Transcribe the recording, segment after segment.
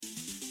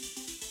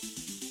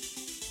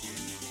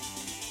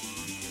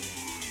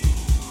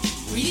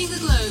Reading the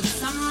Globe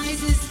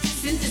summarizes,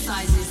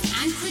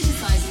 synthesizes, and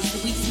criticizes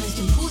the week's most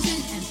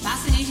important and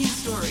fascinating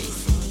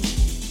stories.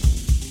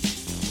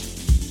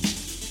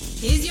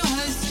 Here's your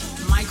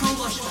host, Michael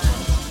Washburn.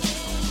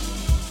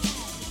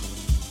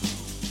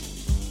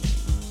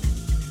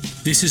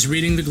 This is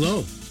Reading the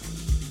Globe.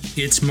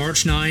 It's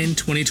March 9,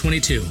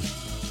 2022.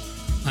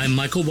 I'm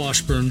Michael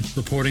Washburn,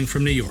 reporting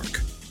from New York.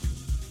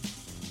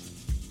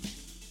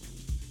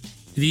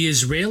 The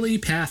Israeli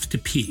path to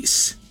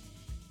peace.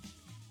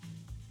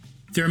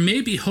 There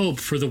may be hope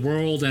for the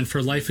world and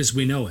for life as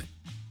we know it.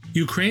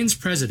 Ukraine's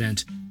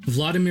president,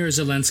 Vladimir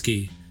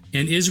Zelensky,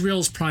 and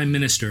Israel's Prime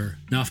Minister,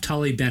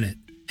 Naftali Bennett,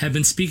 have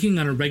been speaking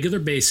on a regular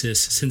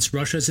basis since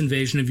Russia's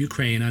invasion of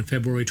Ukraine on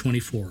February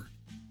 24.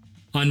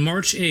 On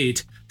March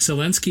 8,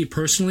 Zelensky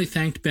personally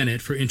thanked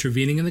Bennett for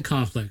intervening in the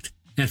conflict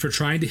and for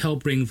trying to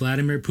help bring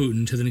Vladimir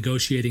Putin to the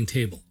negotiating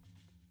table.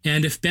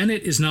 And if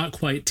Bennett is not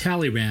quite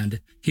Talleyrand,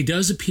 he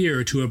does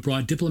appear to have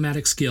brought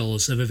diplomatic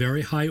skills of a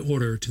very high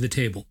order to the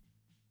table.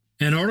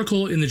 An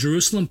article in the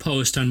Jerusalem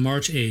Post on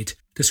March 8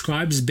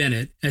 describes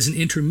Bennett as an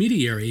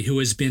intermediary who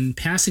has been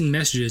passing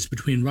messages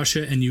between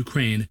Russia and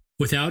Ukraine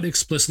without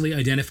explicitly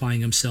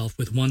identifying himself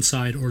with one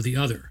side or the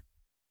other.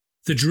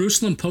 The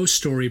Jerusalem Post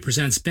story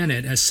presents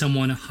Bennett as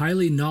someone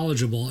highly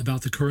knowledgeable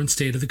about the current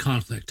state of the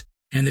conflict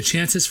and the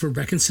chances for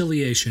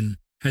reconciliation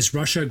as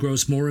Russia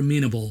grows more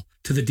amenable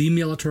to the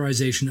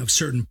demilitarization of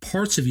certain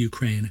parts of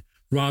Ukraine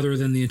rather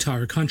than the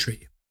entire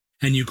country,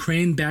 and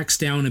Ukraine backs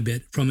down a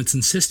bit from its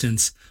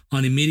insistence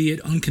on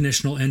immediate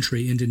unconditional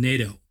entry into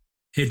NATO,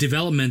 a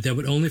development that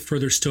would only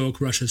further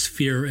stoke Russia's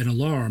fear and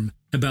alarm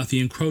about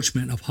the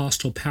encroachment of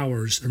hostile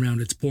powers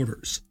around its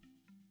borders.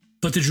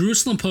 But the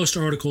Jerusalem Post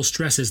article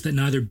stresses that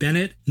neither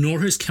Bennett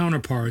nor his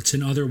counterparts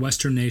in other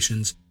Western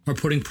nations are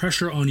putting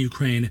pressure on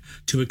Ukraine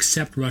to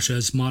accept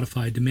Russia's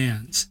modified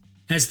demands,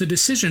 as the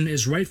decision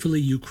is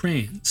rightfully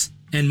Ukraine's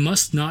and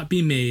must not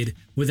be made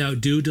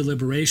without due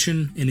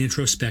deliberation and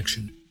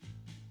introspection.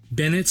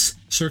 Bennett's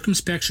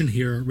circumspection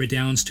here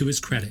redounds to his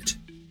credit.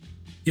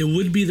 It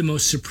would be the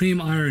most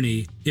supreme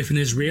irony if an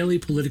Israeli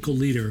political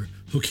leader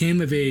who came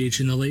of age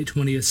in the late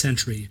 20th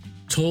century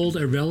told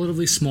a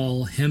relatively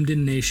small,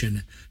 hemmed-in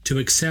nation to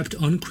accept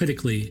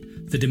uncritically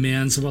the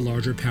demands of a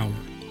larger power.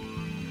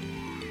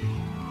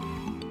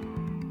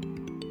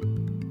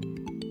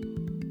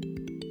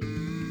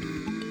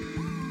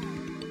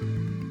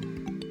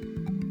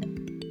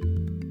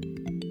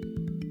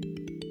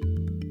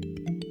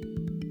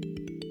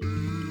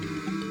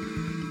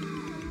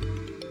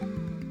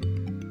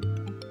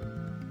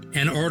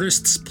 An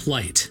artist's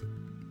plight.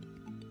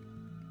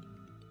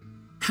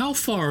 How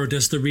far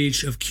does the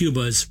reach of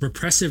Cuba's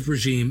repressive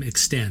regime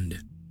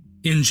extend?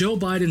 In Joe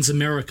Biden's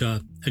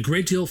America, a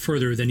great deal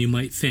further than you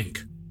might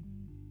think.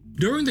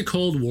 During the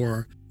Cold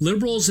War,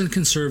 liberals and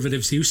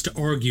conservatives used to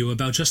argue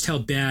about just how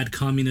bad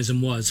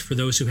communism was for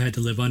those who had to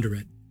live under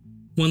it.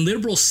 When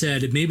liberals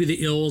said maybe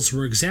the ills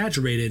were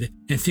exaggerated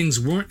and things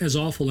weren't as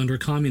awful under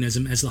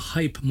communism as the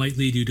hype might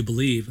lead you to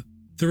believe,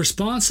 the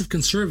response of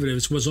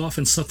conservatives was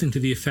often something to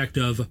the effect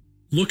of,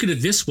 "Look at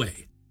it this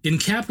way. In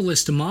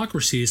capitalist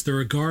democracies, there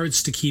are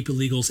guards to keep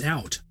illegals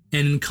out,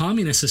 and in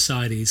communist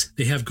societies,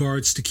 they have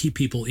guards to keep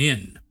people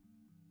in."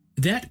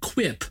 That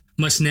quip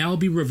must now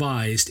be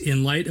revised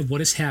in light of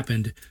what has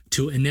happened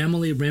to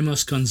Anemily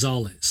Ramos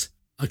Gonzalez,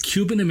 a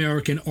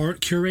Cuban-American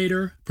art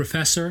curator,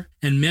 professor,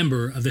 and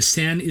member of the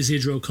San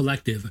Isidro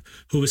Collective,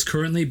 who is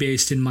currently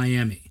based in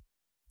Miami.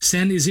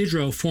 San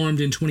Isidro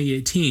formed in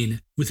 2018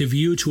 with a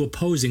view to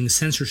opposing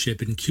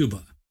censorship in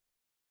Cuba.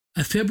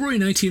 A February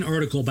 19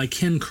 article by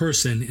Ken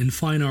Curson in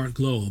Fine Art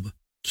Globe,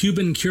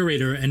 Cuban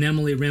curator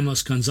Anemily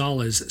Ramos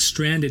Gonzalez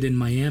stranded in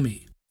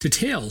Miami,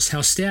 details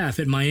how staff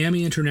at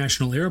Miami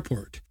International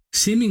Airport,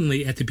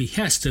 seemingly at the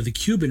behest of the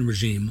Cuban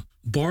regime,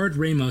 barred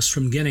Ramos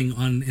from getting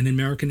on an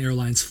American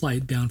Airlines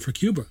flight bound for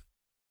Cuba.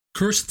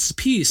 Curson's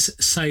piece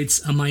cites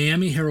a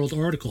Miami Herald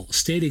article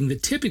stating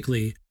that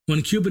typically,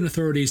 when Cuban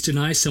authorities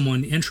deny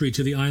someone entry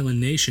to the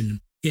island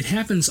nation, it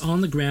happens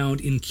on the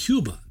ground in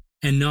Cuba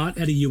and not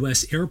at a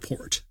U.S.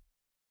 airport.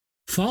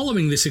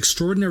 Following this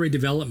extraordinary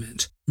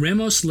development,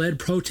 Ramos led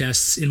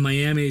protests in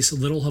Miami's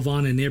Little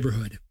Havana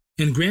neighborhood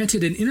and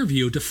granted an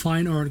interview to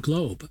Fine Art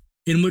Globe,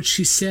 in which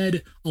she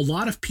said a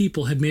lot of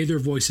people had made their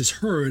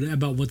voices heard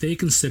about what they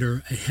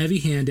consider a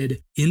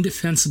heavy-handed,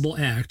 indefensible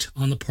act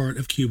on the part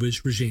of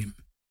Cuba's regime.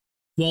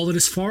 While it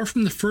is far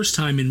from the first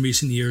time in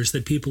recent years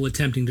that people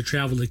attempting to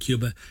travel to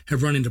Cuba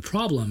have run into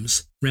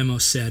problems,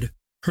 Ramos said,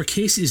 her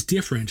case is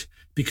different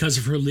because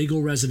of her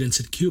legal residence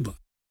in Cuba.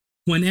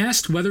 When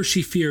asked whether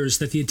she fears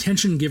that the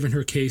attention given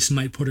her case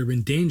might put her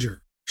in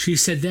danger, she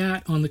said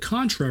that, on the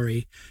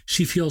contrary,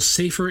 she feels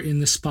safer in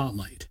the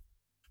spotlight.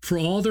 For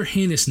all their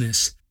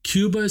heinousness,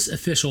 Cuba's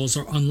officials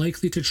are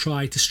unlikely to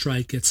try to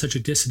strike at such a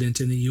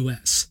dissident in the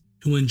U.S.,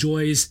 who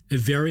enjoys a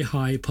very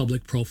high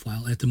public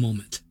profile at the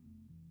moment.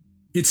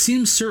 It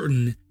seems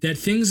certain that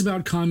things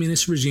about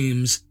communist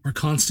regimes are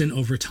constant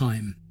over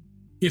time.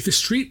 If the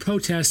street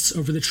protests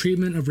over the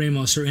treatment of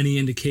Ramos are any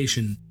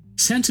indication,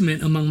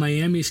 Sentiment among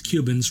Miami's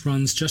Cubans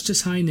runs just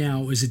as high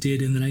now as it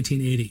did in the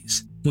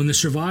 1980s, when the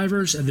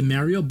survivors of the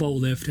Mario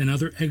boatlift and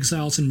other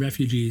exiles and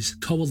refugees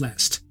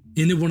coalesced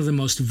into one of the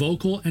most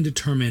vocal and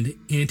determined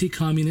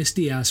anti-communist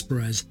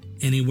diasporas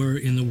anywhere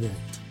in the world.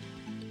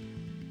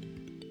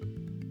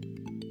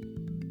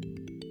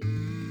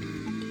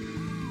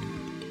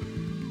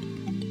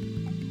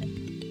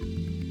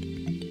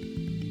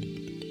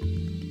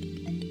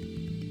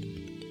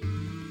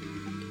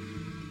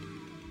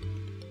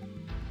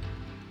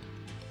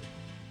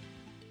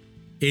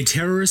 A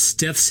terrorist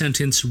death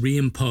sentence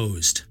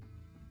reimposed.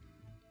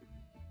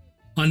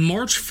 On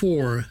March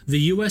 4, the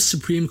U.S.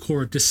 Supreme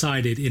Court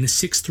decided in a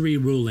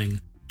 6-3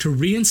 ruling to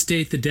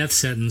reinstate the death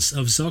sentence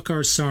of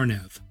Dzhokhar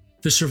Tsarnaev,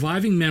 the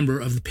surviving member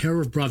of the pair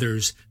of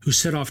brothers who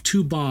set off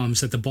 2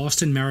 bombs at the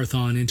Boston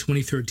Marathon in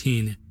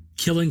 2013,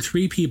 killing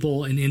 3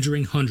 people and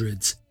injuring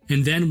hundreds,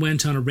 and then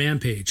went on a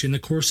rampage in the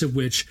course of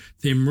which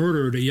they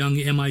murdered a young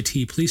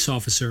MIT police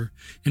officer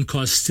and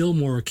caused still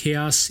more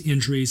chaos,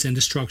 injuries, and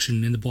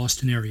destruction in the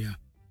Boston area.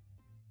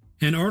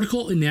 An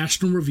article in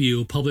National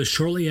Review published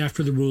shortly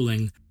after the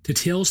ruling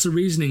details the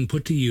reasoning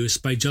put to use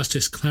by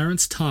Justice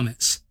Clarence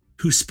Thomas,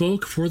 who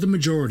spoke for the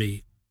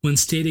majority when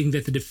stating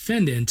that the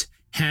defendant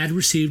had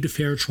received a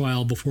fair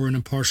trial before an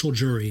impartial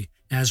jury,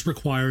 as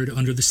required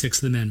under the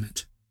Sixth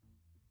Amendment.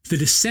 The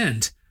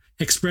dissent,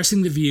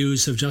 expressing the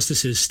views of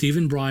Justices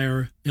Stephen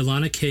Breyer,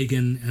 Ilana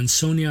Kagan, and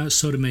Sonia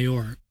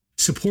Sotomayor,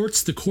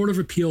 supports the Court of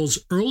Appeal's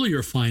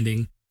earlier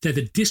finding that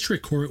the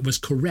district court was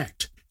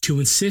correct to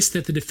insist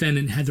that the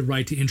defendant had the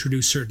right to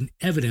introduce certain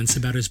evidence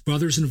about his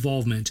brother's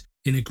involvement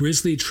in a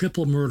grisly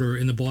triple murder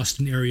in the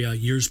Boston area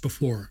years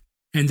before,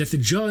 and that the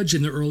judge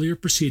in the earlier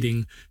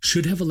proceeding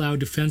should have allowed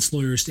defense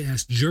lawyers to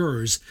ask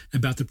jurors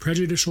about the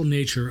prejudicial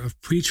nature of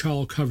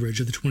pretrial coverage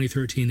of the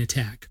 2013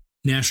 attack,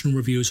 National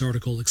Review's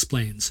article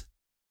explains.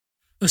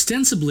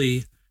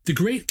 Ostensibly, the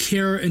great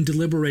care and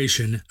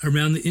deliberation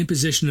around the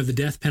imposition of the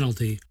death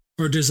penalty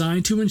are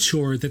designed to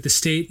ensure that the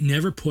state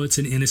never puts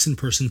an innocent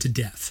person to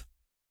death.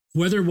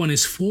 Whether one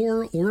is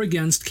for or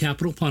against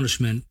capital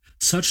punishment,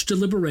 such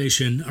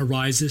deliberation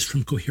arises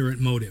from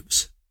coherent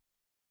motives.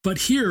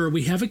 But here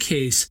we have a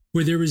case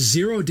where there is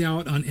zero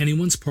doubt on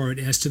anyone's part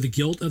as to the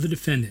guilt of the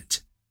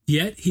defendant,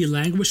 yet he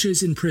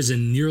languishes in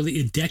prison nearly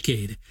a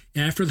decade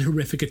after the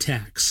horrific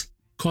attacks,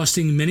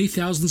 costing many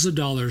thousands of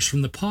dollars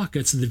from the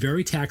pockets of the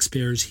very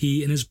taxpayers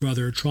he and his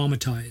brother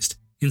traumatized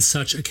in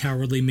such a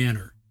cowardly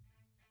manner.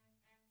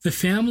 The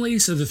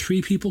families of the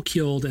 3 people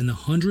killed and the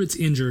hundreds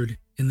injured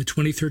in the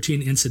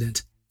 2013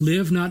 incident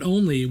live not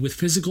only with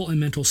physical and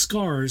mental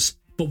scars,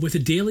 but with the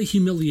daily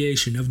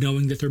humiliation of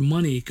knowing that their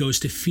money goes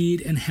to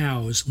feed and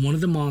house one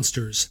of the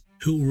monsters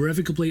who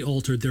irrevocably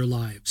altered their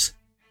lives.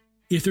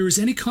 If there is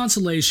any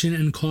consolation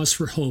and cause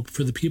for hope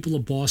for the people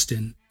of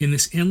Boston in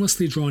this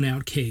endlessly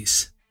drawn-out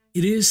case,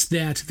 it is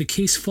that the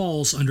case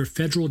falls under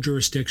federal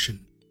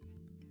jurisdiction.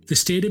 The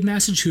state of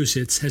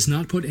Massachusetts has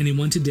not put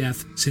anyone to death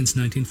since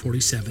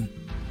 1947.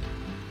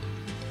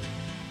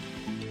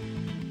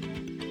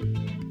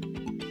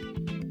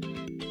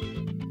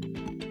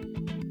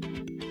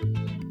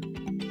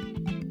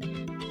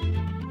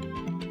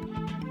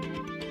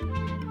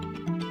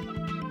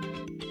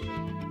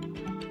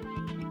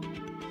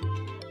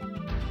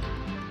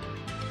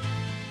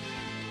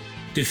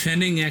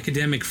 Defending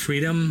academic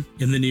freedom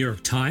in the New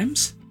York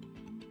Times?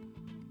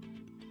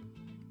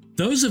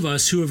 Those of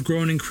us who have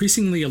grown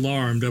increasingly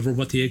alarmed over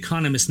what The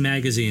Economist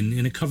magazine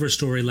in a cover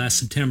story last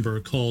September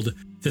called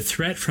 "The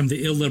Threat from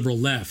the Illiberal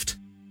Left"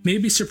 may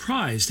be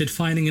surprised at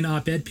finding an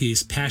op-ed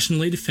piece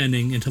passionately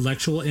defending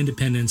intellectual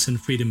independence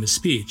and freedom of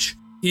speech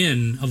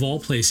in, of all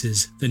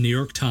places, the New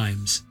York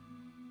Times.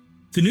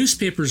 The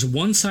newspaper's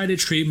one-sided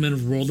treatment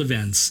of world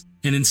events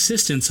and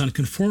insistence on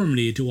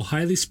conformity to a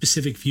highly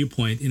specific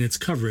viewpoint in its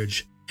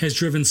coverage has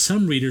driven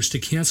some readers to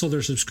cancel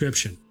their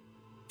subscription.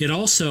 It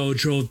also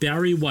drove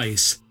Barry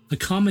Weiss, a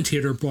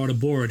commentator brought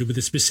aboard with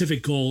the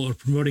specific goal of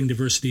promoting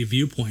diversity of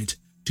viewpoint,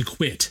 to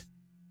quit.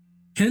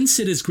 Hence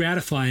it is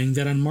gratifying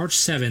that on March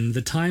 7,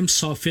 the Times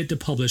saw fit to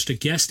publish a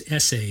guest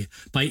essay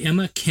by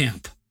Emma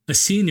Camp, a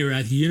senior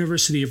at the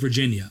University of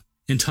Virginia,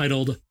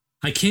 entitled,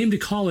 "I Came to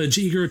College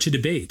Eager to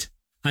Debate.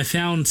 I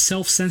Found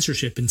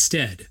Self-Censorship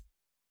Instead."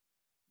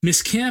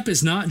 Miss Camp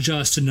is not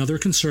just another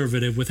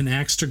conservative with an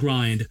axe to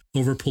grind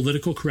over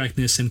political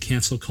correctness and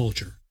cancel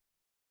culture.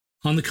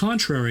 On the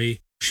contrary,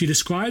 she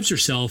describes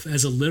herself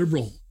as a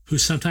liberal who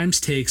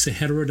sometimes takes a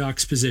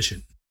heterodox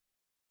position.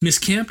 Miss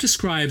Camp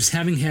describes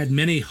having had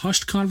many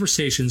hushed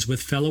conversations with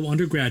fellow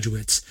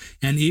undergraduates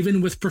and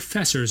even with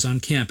professors on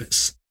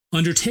campus,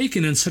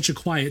 undertaken in such a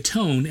quiet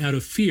tone out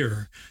of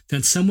fear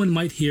that someone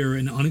might hear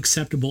an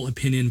unacceptable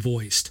opinion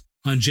voiced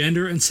on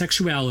gender and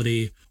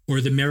sexuality or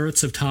the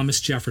merits of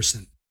Thomas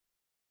Jefferson.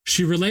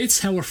 She relates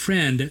how a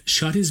friend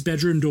shut his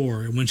bedroom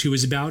door when she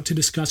was about to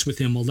discuss with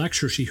him a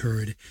lecture she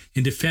heard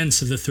in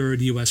defense of the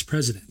third U.S.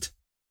 president.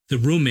 The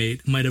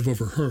roommate might have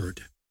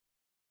overheard.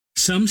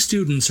 Some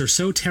students are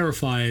so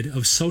terrified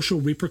of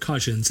social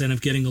repercussions and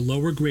of getting a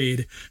lower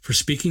grade for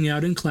speaking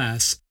out in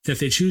class that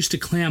they choose to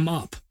clam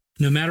up,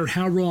 no matter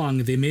how wrong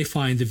they may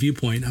find the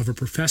viewpoint of a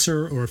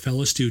professor or a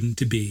fellow student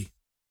to be.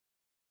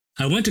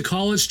 I went to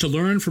college to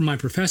learn from my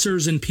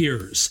professors and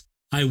peers.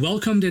 I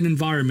welcomed an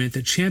environment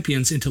that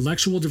champions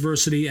intellectual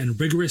diversity and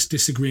rigorous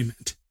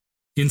disagreement.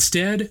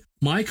 Instead,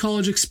 my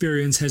college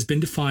experience has been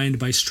defined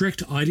by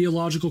strict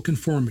ideological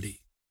conformity.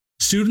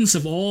 Students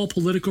of all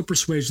political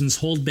persuasions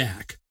hold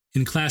back,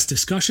 in class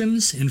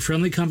discussions, in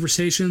friendly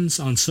conversations,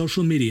 on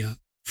social media,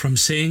 from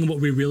saying what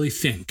we really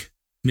think,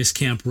 Miss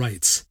Camp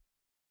writes.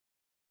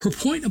 Her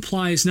point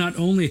applies not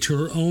only to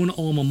her own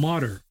alma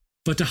mater,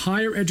 but to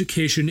higher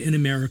education in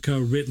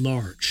America writ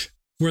large,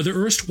 where the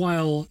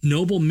erstwhile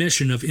noble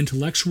mission of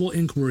intellectual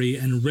inquiry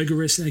and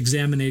rigorous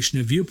examination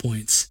of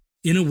viewpoints,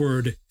 in a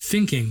word,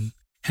 thinking,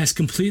 has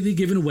completely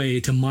given way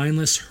to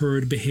mindless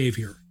herd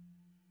behavior.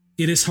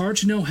 It is hard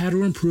to know how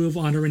to improve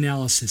on her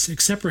analysis,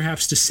 except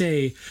perhaps to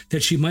say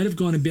that she might have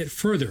gone a bit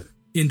further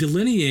in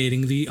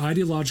delineating the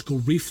ideological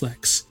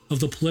reflex of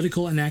the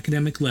political and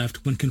academic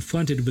left when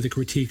confronted with a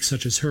critique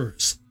such as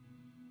hers.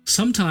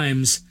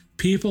 Sometimes,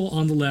 people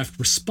on the left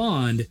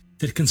respond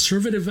that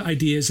conservative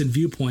ideas and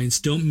viewpoints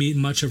don't meet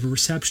much of a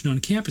reception on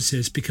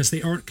campuses because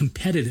they aren't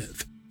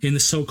competitive in the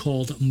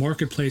so-called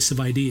marketplace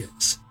of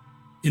ideas.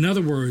 In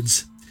other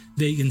words,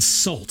 they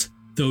insult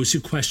those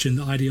who question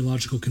the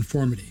ideological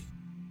conformity.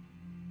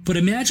 But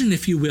imagine,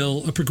 if you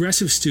will, a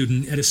progressive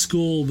student at a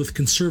school with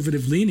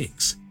conservative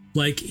leanings,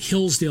 like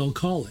Hillsdale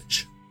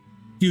College.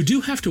 You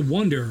do have to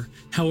wonder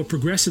how a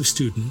progressive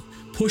student,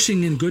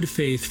 pushing in good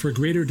faith for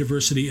greater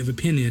diversity of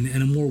opinion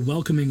and a more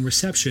welcoming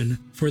reception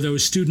for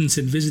those students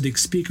and visiting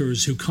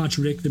speakers who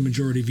contradict the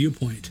majority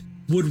viewpoint,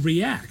 would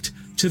react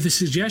to the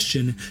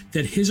suggestion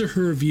that his or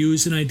her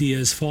views and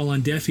ideas fall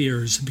on deaf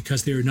ears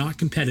because they are not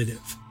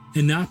competitive,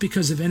 and not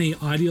because of any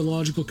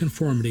ideological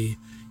conformity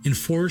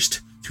enforced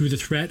through the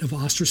threat of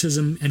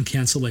ostracism and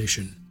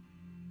cancellation.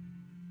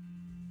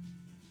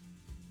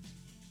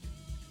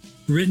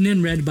 Written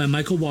and read by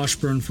Michael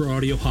Washburn for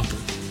Audio Hopper.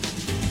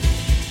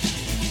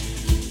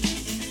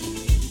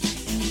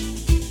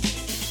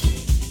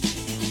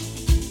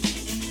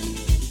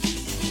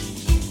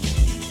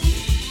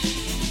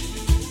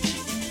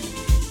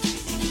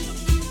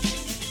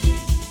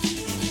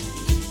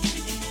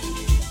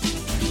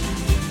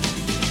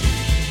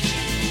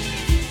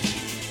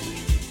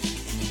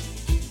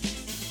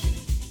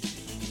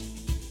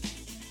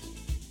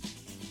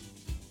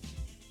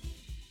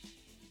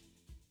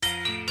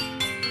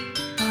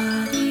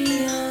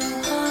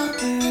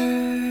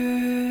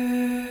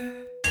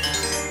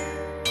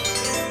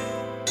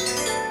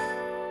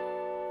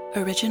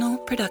 Original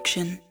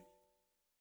production.